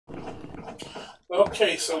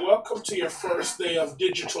Okay, so welcome to your first day of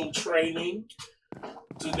digital training.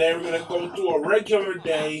 Today we're going to go through a regular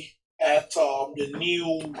day at the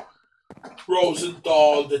new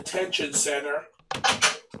Rosenthal Detention Center.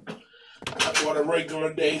 What a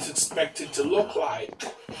regular day is expected to look like.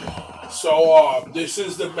 So this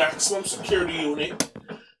is the maximum security unit.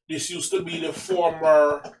 This used to be the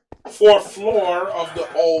former fourth floor of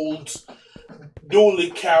the old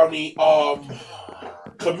Dooley County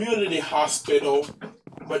community hospital,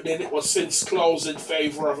 but then it was since closed in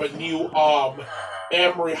favor of a new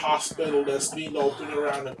Emory Hospital that's being opened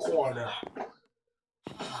around the corner.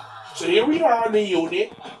 So here we are on the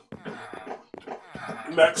unit,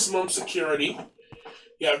 maximum security.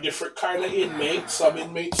 You have different kind of inmates. Some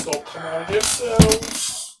inmates don't come out of their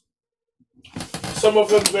cells. Some of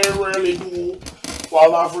them very rarely do,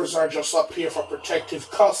 while others are just up here for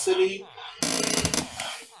protective custody.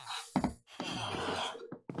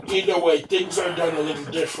 Either way, things are done a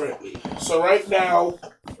little differently. So right now,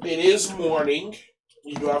 it is morning.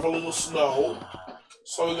 You do have a little snow.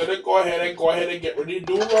 So we're gonna go ahead and get ready to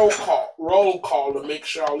do roll call to make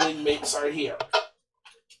sure all the inmates are here.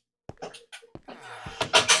 I'm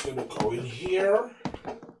gonna go in here.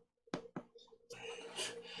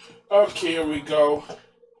 Okay, here we go.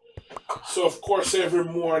 So of course every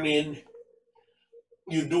morning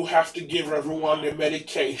you do have to give everyone their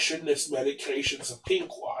medication. This medication's a pink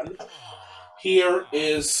one. Here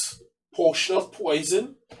is potion of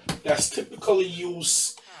poison. That's typically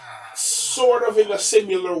used sort of in a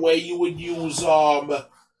similar way you would use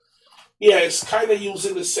it's kind of used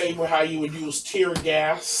in the same way how you would use tear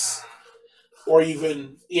gas or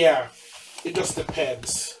even it just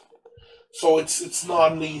depends. So it's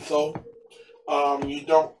non-lethal. You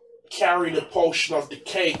don't carry the potion of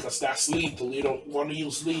decay because that's lethal. You don't want to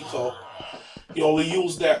use lethal. You only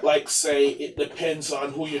use that, like, say, it depends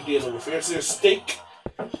on who you're dealing with. Here's a stick.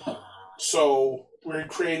 So we're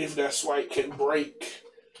creative, that's why it can break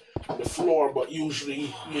the floor, but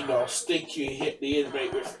usually, stick you hit the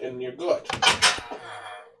inmate with and you're good.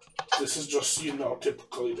 This is just,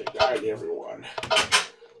 typically to guide everyone.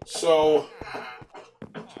 So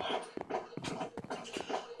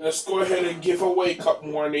let's go ahead and give a wake-up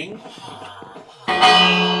warning.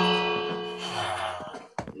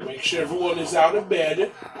 Make sure everyone is out of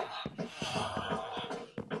bed.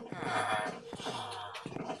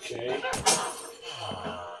 Okay.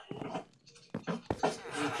 As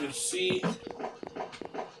you can see,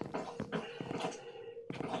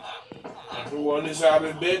 everyone is out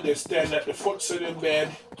of bed. They stand at the foot of the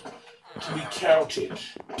bed to be counted.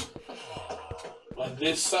 On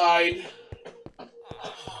this side,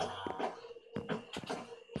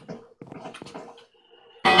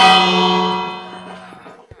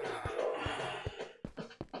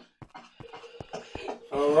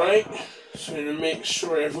 alright, so to make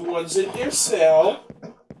sure everyone's in their cell.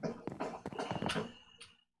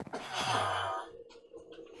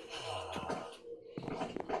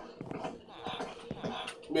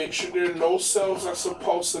 Make sure there are no cells that are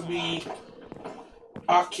supposed to be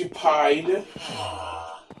occupied.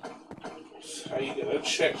 So how you gonna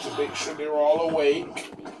check to make sure they're all awake.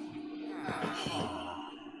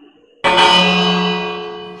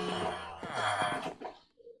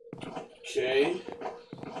 Okay.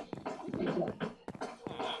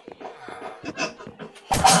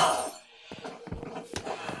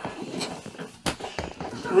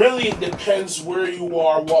 Really, it depends where you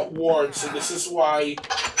are, what ward. So this is why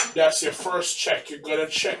that's your first check. You're gonna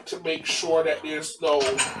check to make sure that there's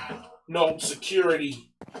no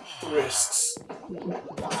security risks.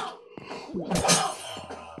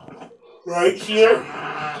 Right here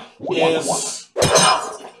is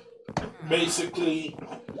basically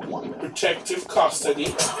protective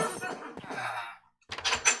custody.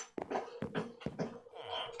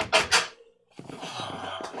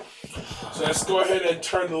 So let's go ahead and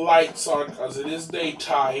turn the lights on because it is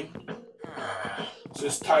daytime. So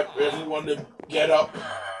it's time for everyone to get up,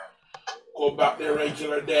 go about their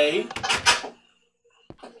regular day.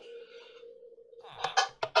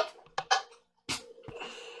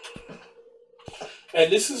 And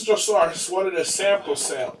this is just one of the sample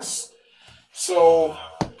cells. So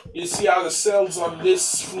you see how the cells on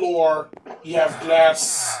this floor, you have a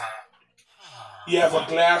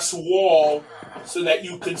glass wall so that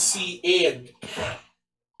you can see in.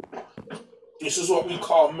 This is what we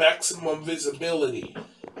call maximum visibility.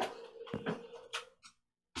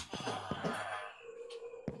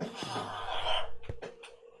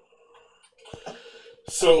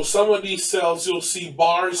 So some of these cells you'll see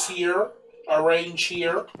bars here, arranged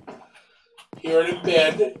here in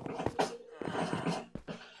bed,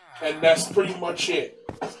 and that's pretty much it.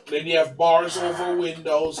 Then you have bars over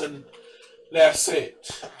windows, and that's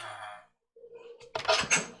it.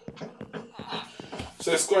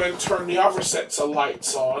 So let's go ahead and turn the other sets of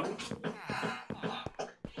lights on.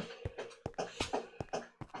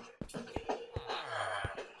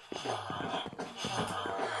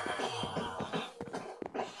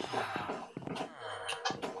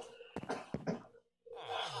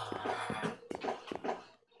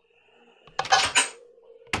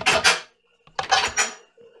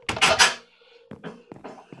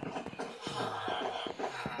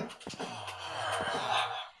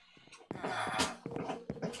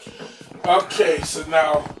 Okay, so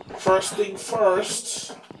now, first thing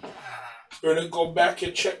first, we're going to go back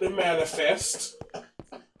and check the manifest.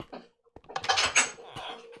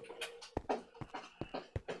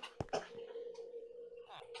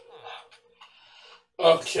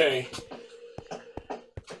 Okay.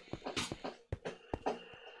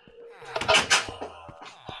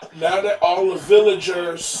 Now that all the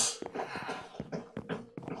villagers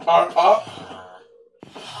are up,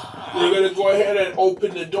 we're going to go ahead and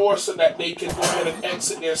open the door so that they can go ahead and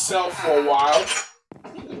exit their cell for a while.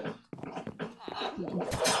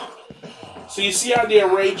 So you see how the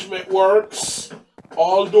arrangement works?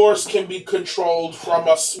 All doors can be controlled from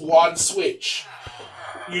one switch.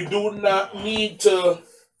 You do not need to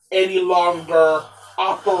any longer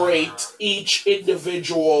operate each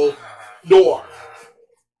individual door.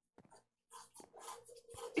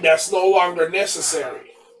 That's no longer necessary.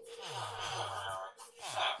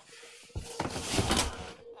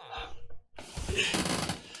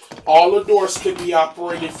 All the doors can be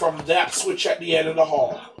operated from that switch at the end of the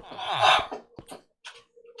hall.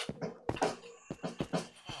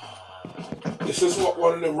 This is what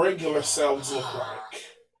one of the regular cells look like.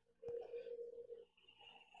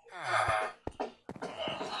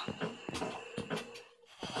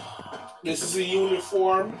 This is a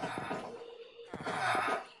uniform.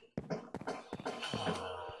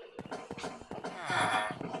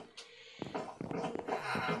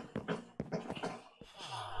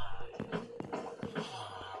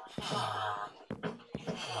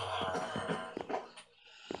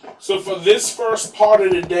 So for this first part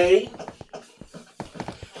of the day,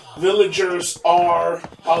 villagers are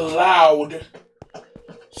allowed.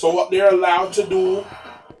 So what they're allowed to do,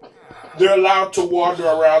 they're allowed to wander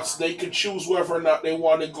around, so they can choose whether or not they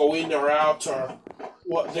want to go in or out or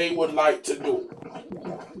what they would like to do.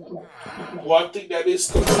 One thing that is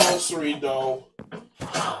compulsory, though,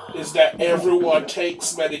 is that everyone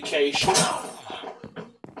takes medication.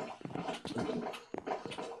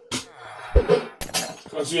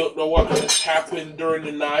 Because you don't know what could happen during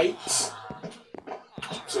the night.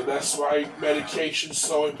 So that's why medication is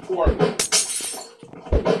so important.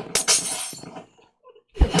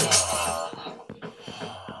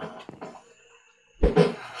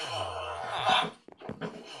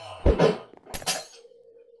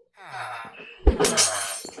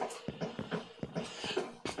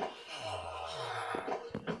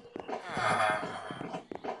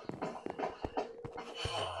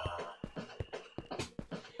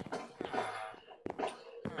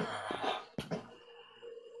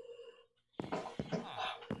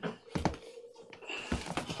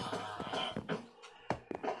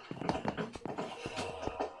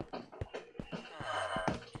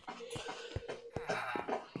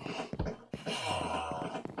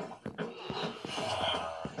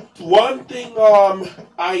 One thing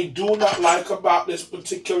I do not like about this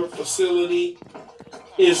particular facility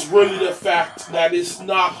is really the fact that it's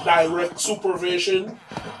not direct supervision.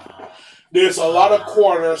 There's a lot of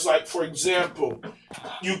corners, like for example,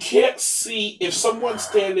 you can't see if someone's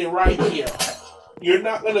standing right here. You're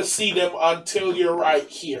not going to see them until you're right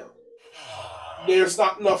here. There's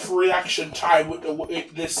not enough reaction time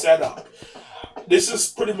with this setup. This is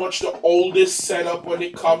pretty much the oldest setup when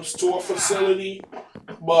it comes to a facility,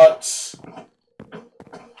 but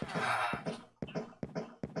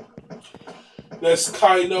that's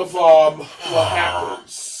kind of what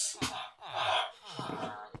happens.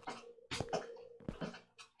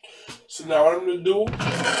 So now what I'm going to do,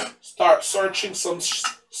 start searching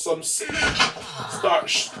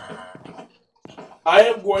I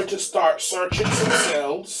am going to start searching some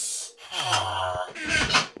cells.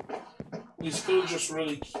 These villagers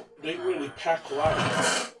they really pack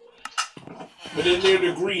light. But then they're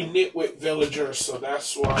the green nitwit villagers, so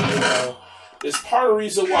that's why, it's part of the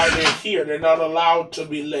reason why they're here. They're not allowed to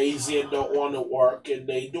be lazy and don't want to work, and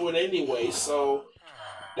they do it anyway, so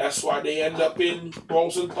that's why they end up in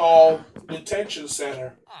Rosenthal Detention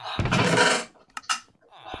Center.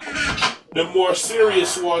 The more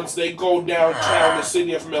serious ones, they go downtown the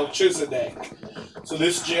city of Melchizedek. So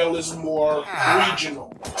this jail is more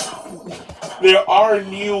regional. There are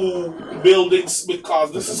new buildings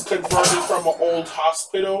because this is converted from an old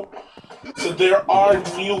hospital. So there are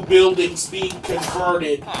new buildings being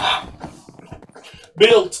converted,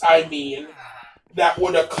 built, I mean, that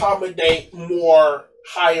would accommodate more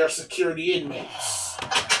higher security inmates.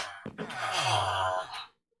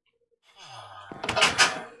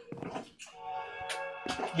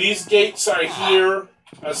 These gates are here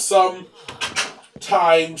as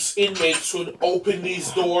sometimes inmates would open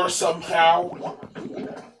these doors somehow.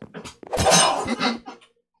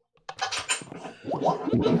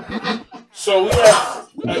 So we have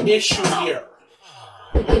an issue here.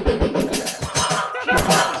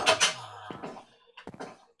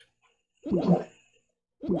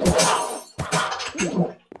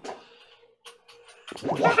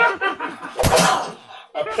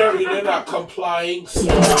 Apparently they're not complying, so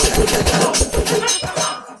there's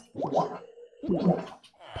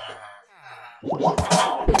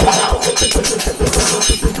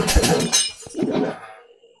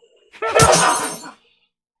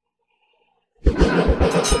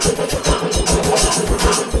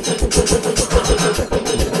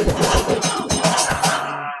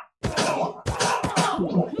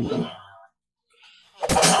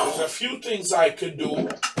a few things I could do.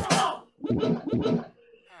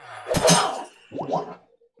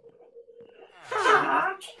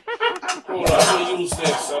 Hold on, I'm gonna use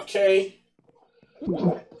this, okay?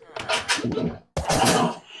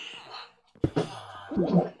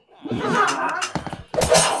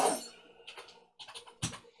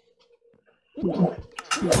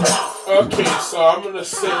 Okay, so I'm gonna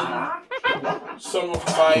send some of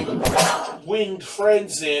my winged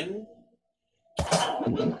friends in.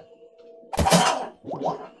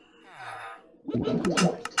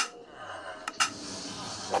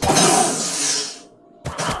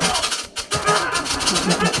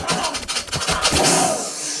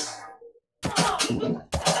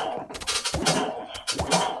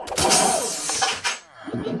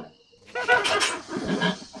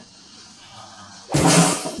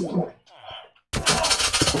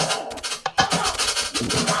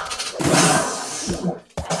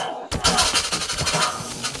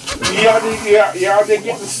 Yeah, they're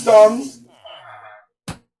getting stung.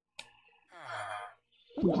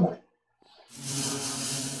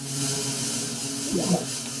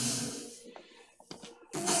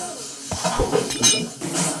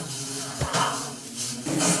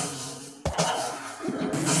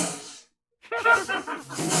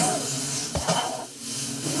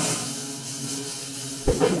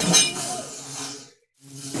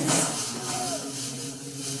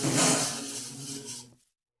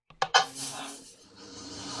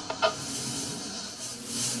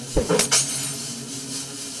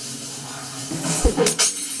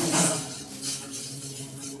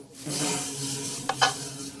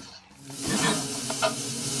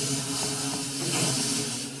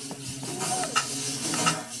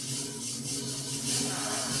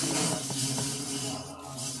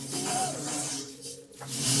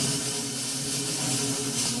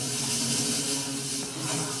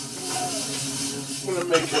 I'm gonna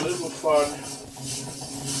make it a little fun.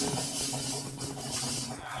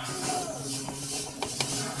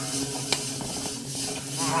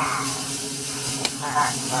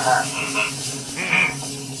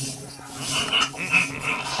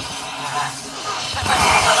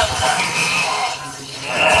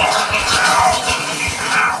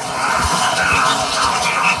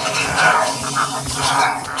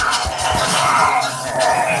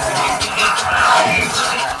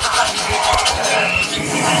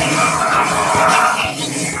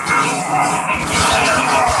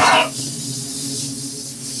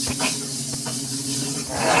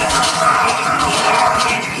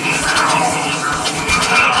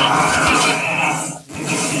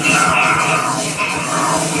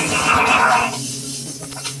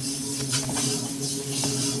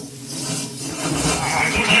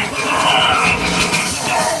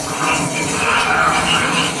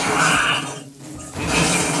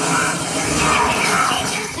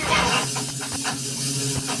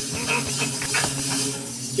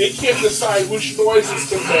 They can't decide which noises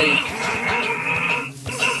to make.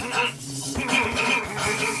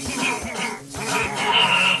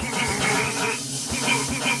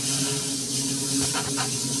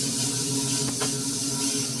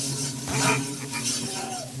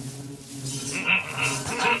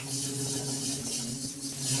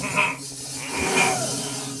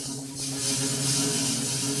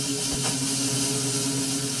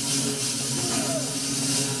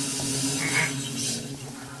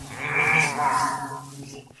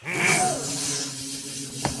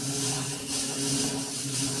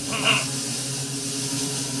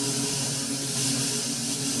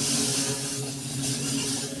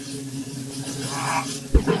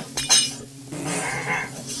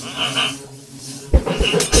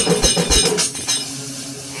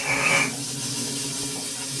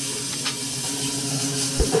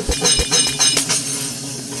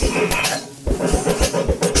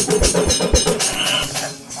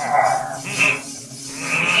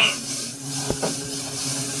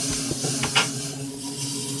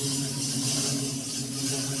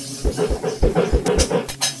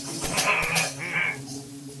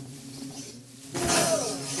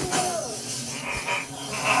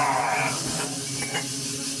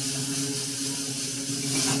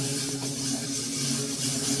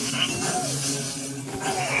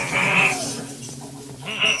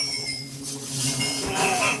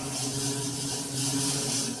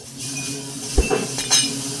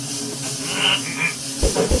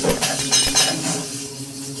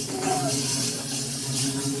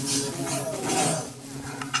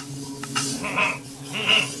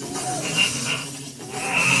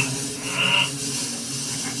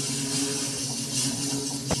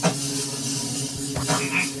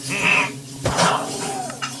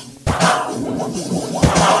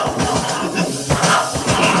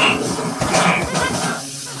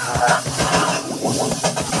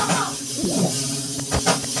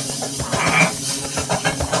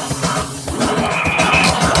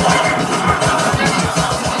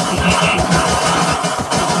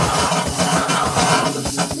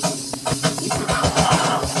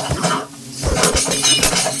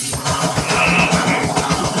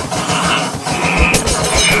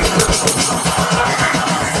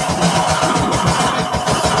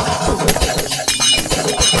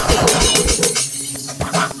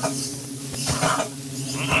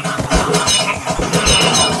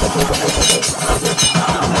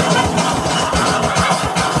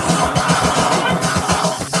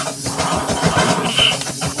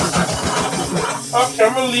 Okay,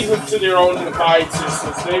 I'm gonna leave them to their own devices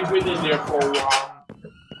since they've been in there for a while.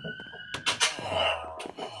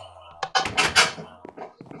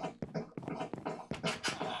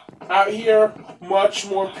 Out here, much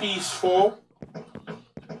more peaceful.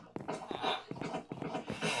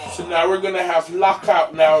 So now we're gonna have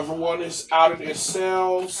lockout now. Everyone is out of their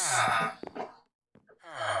cells.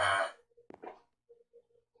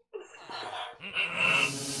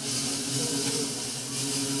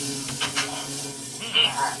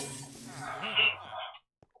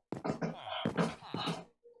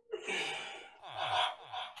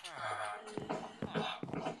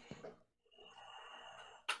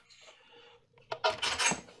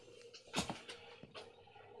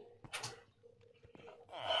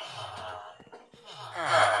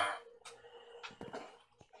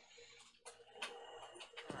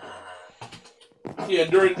 Yeah,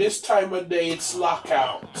 during this time of day, it's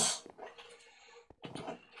lockouts.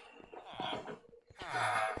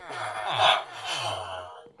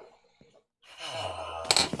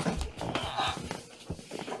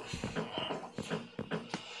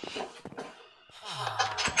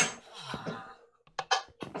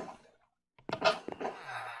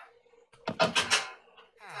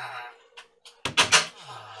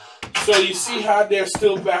 So you see how they're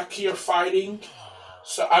still back here fighting?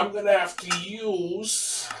 So I'm going to have to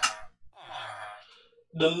use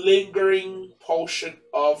the lingering potion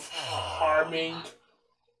of harming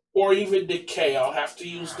or even decay. I'll have to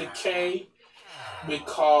use decay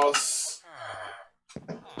because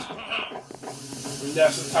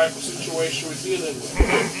that's the type of situation we're dealing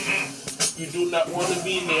with. You do not want to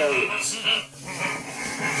be near it.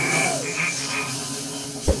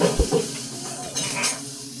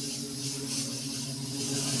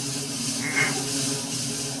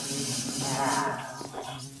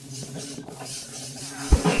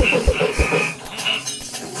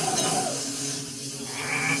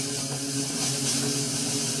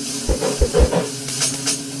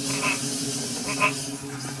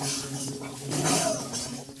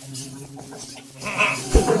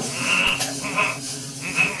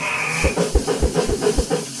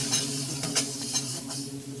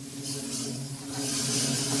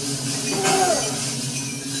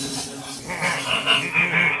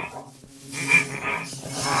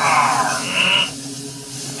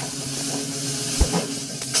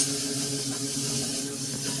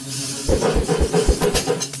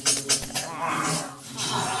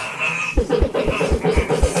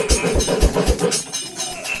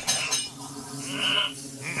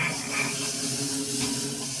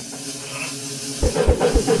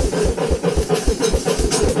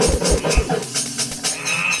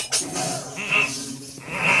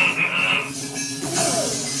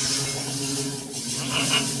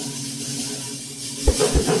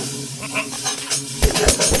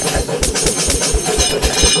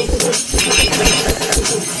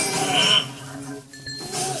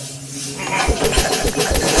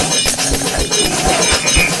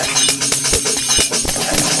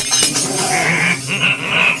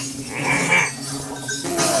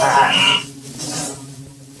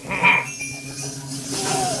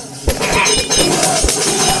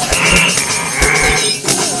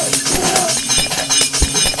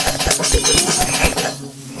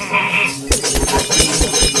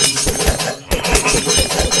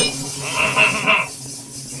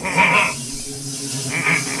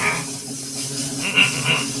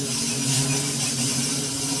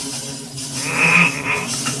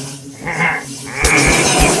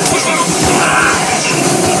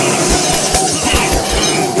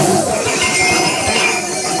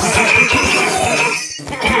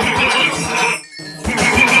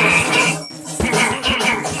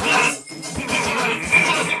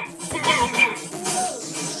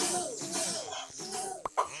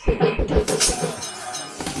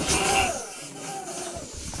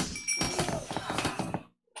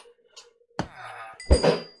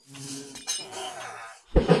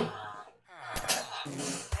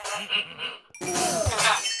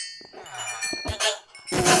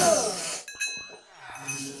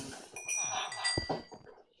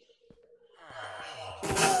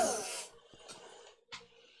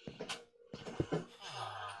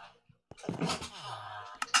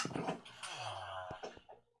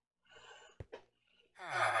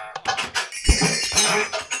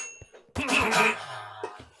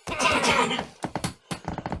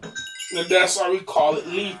 And that's why we call it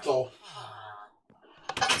lethal.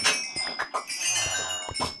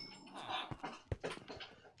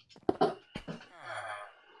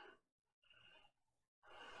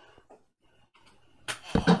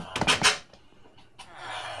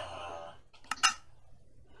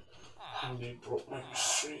 And they broke my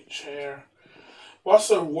straight chair. What's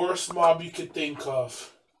the worst mob you could think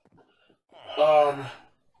of?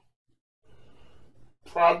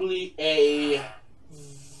 Probably a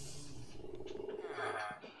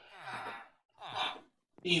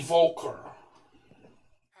evoker.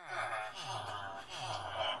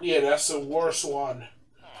 Yeah, that's the worst one.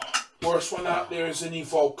 Worst one out there is an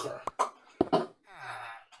evoker.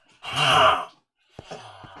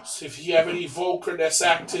 So if you have an evoker that's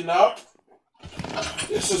acting up,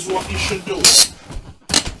 this is what you should do.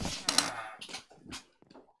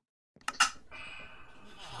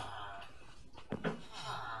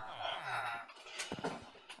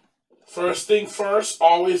 First thing first,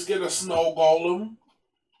 always get a snow golem.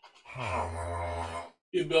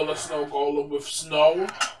 You build a snow golem with snow,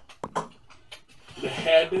 the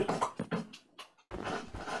head,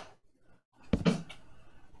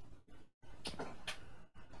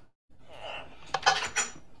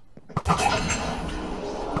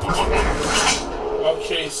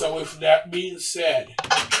 okay, so with that being said,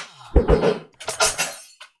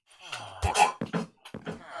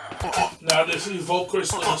 now this evoker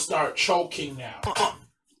is going to start choking now.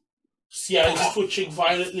 See how he's twitching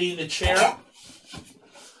violently in the chair?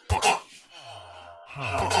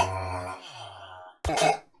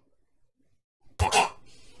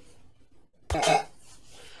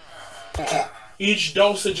 Each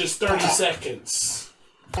dosage is 30 seconds.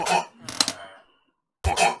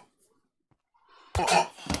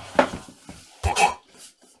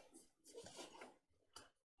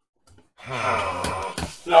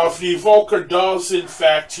 Now, if the evoker does, in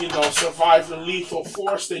fact, survive the lethal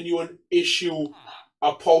force, then you would issue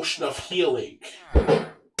a potion of healing.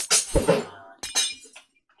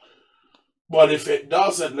 But if it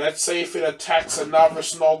doesn't, let's say if it attacks another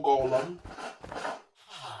snow golem,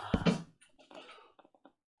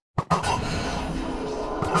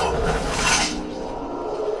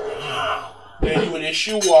 then you would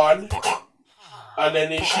issue one, and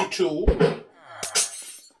then issue two.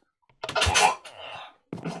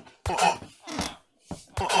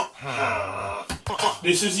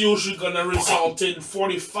 This is usually going to result in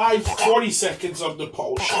 40 seconds of the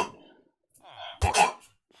potion.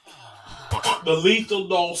 The lethal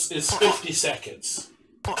dose is 50 seconds.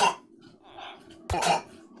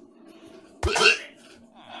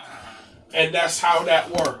 And that's how that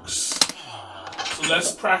works. So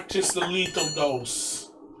let's practice the lethal dose.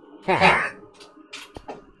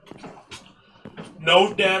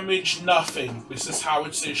 No damage, nothing. This is how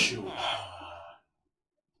it's issued.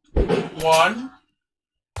 1.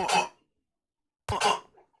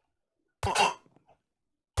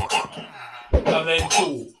 And then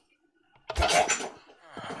 2.